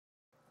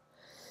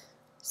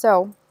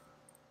So,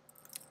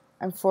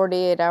 I'm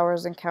 48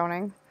 hours and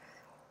counting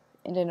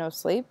into no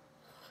sleep.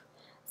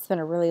 It's been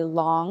a really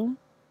long,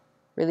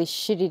 really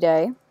shitty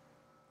day.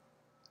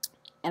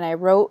 And I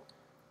wrote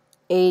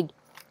a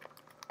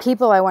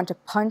people I want to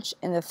punch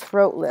in the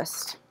throat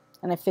list.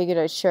 And I figured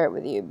I'd share it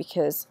with you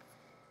because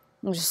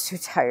I'm just too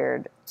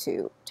tired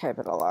to type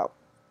it all out.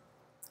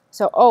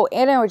 So,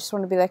 and I just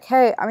want to be like,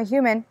 hey, I'm a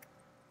human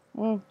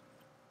who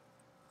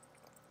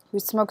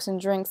smokes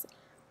and drinks,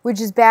 which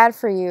is bad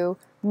for you.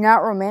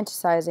 Not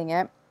romanticizing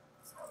it.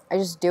 I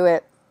just do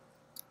it.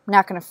 I'm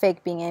not going to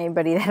fake being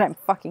anybody that I'm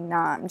fucking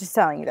not. I'm just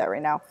telling you that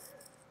right now.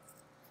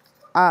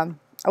 I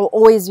will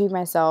always be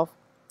myself.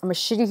 I'm a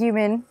shitty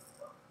human.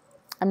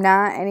 I'm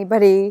not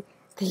anybody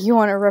that you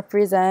want to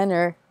represent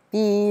or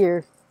be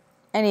or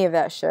any of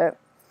that shit.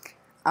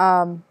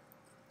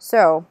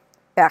 So,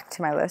 back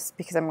to my list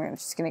because I'm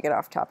just going to get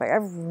off topic. I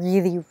have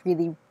really,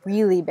 really,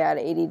 really bad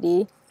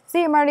ADD.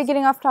 See, I'm already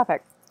getting off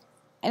topic.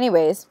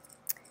 Anyways,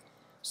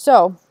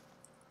 so,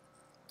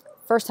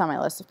 first on my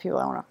list of people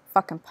I want to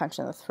fucking punch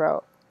in the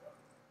throat.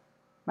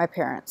 My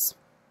parents.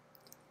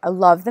 I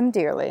love them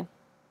dearly.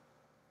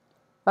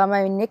 But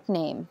my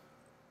nickname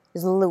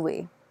is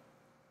Louie.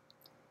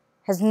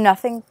 Has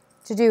nothing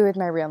to do with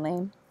my real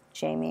name,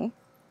 Jamie.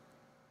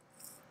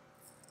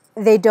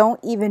 They don't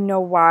even know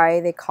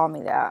why they call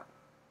me that.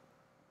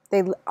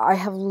 I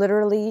have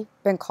literally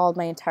been called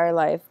my entire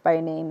life by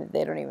a name that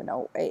they don't even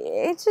know.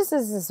 It just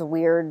is this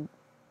weird,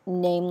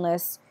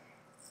 nameless.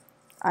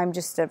 I'm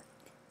just a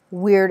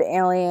weird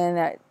alien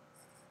that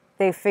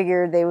they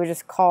figured they would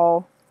just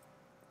call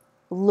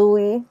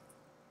Louie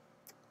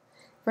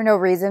for no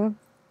reason.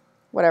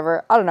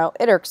 Whatever. I don't know.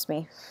 It irks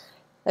me.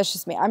 That's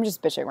just me. I'm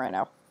just bitching right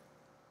now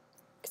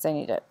because I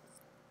need it.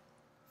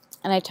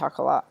 And I talk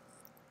a lot.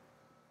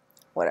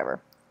 Whatever.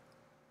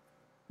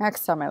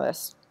 Next on my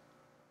list.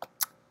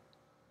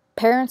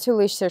 Parents who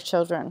leash their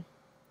children.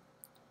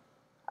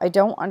 I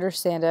don't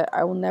understand it.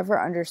 I will never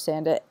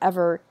understand it,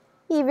 ever.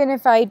 Even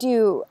if I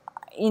do,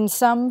 in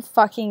some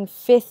fucking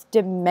fifth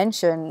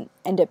dimension,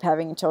 end up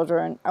having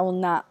children, I will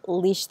not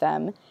leash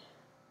them.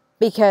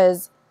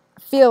 Because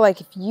I feel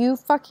like if you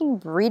fucking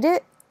breed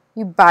it,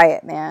 you buy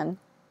it, man.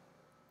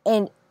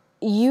 And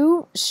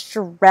you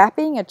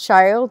strapping a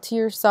child to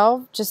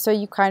yourself just so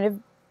you kind of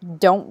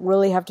don't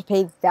really have to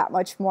pay that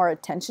much more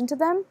attention to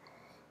them,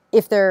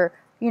 if they're,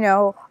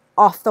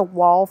 off the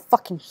wall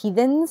fucking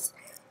heathens,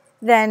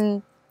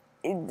 then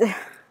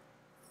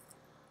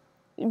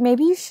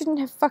maybe you shouldn't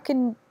have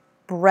fucking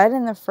bred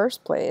in the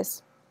first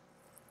place.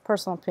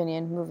 Personal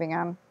opinion, moving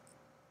on.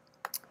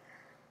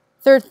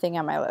 Third thing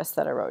on my list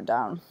that I wrote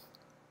down.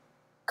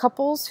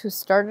 Couples who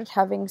started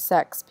having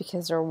sex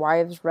because their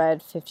wives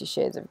read 50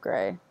 Shades of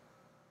Grey.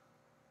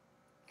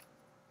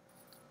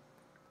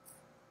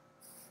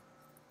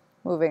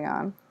 Moving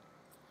on.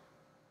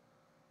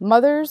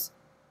 Mothers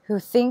who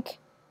think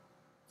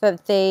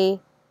that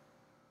they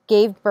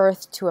gave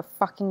birth to a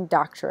fucking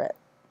doctorate.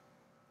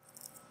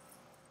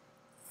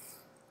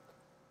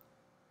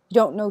 You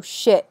don't know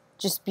shit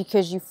just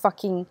because you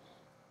fucking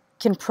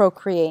can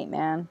procreate,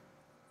 man.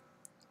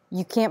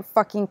 You can't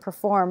fucking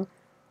perform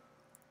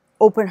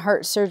open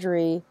heart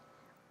surgery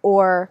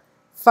or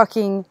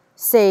fucking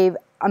save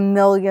 1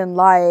 million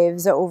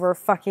lives over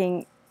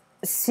fucking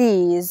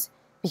seas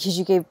because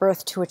you gave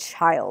birth to a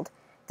child.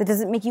 That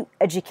doesn't make you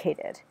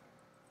educated.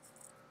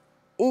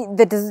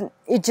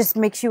 It just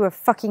makes you a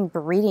fucking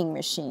breeding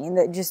machine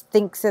that just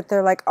thinks that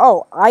they're like,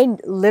 oh, I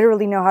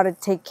literally know how to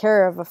take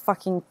care of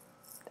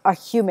a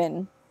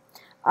human.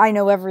 I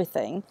know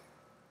everything.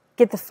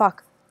 Get the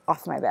fuck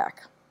off my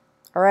back.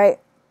 All right?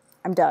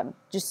 I'm done.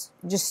 Just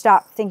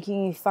stop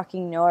thinking you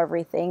fucking know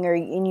everything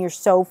and you're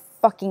so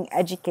fucking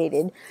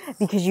educated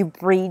because you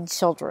breed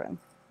children.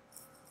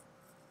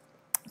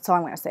 That's all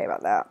I'm going to say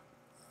about that.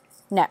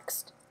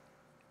 Next.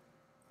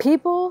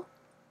 People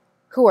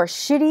who are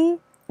shitty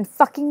and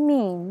fucking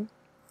mean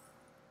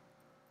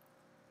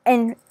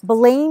and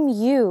blame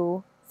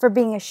you for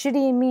being a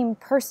shitty and mean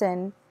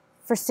person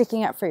for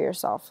sticking up for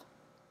yourself.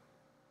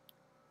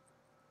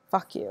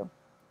 Fuck you.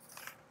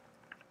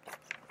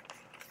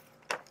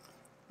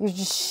 You're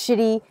just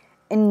shitty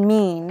and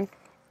mean,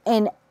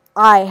 and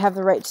I have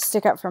the right to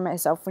stick up for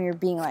myself when you're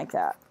being like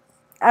that.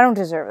 I don't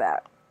deserve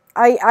that.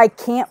 I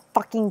can't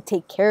fucking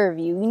take care of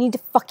you. You need to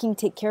fucking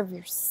take care of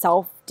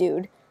yourself,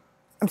 dude.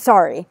 I'm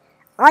sorry.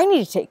 I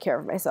need to take care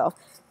of myself.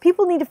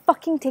 People need to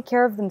fucking take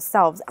care of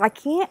themselves. I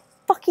can't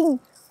fucking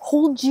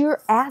hold your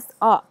ass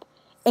up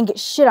and get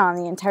shit on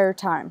the entire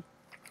time.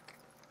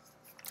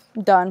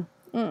 I'm done.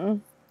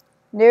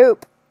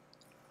 Nope.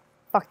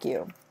 Fuck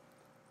you.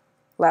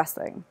 Last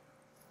thing.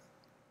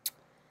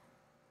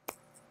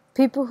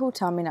 People who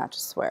tell me not to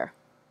swear.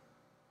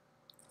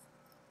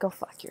 Go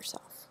fuck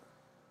yourself.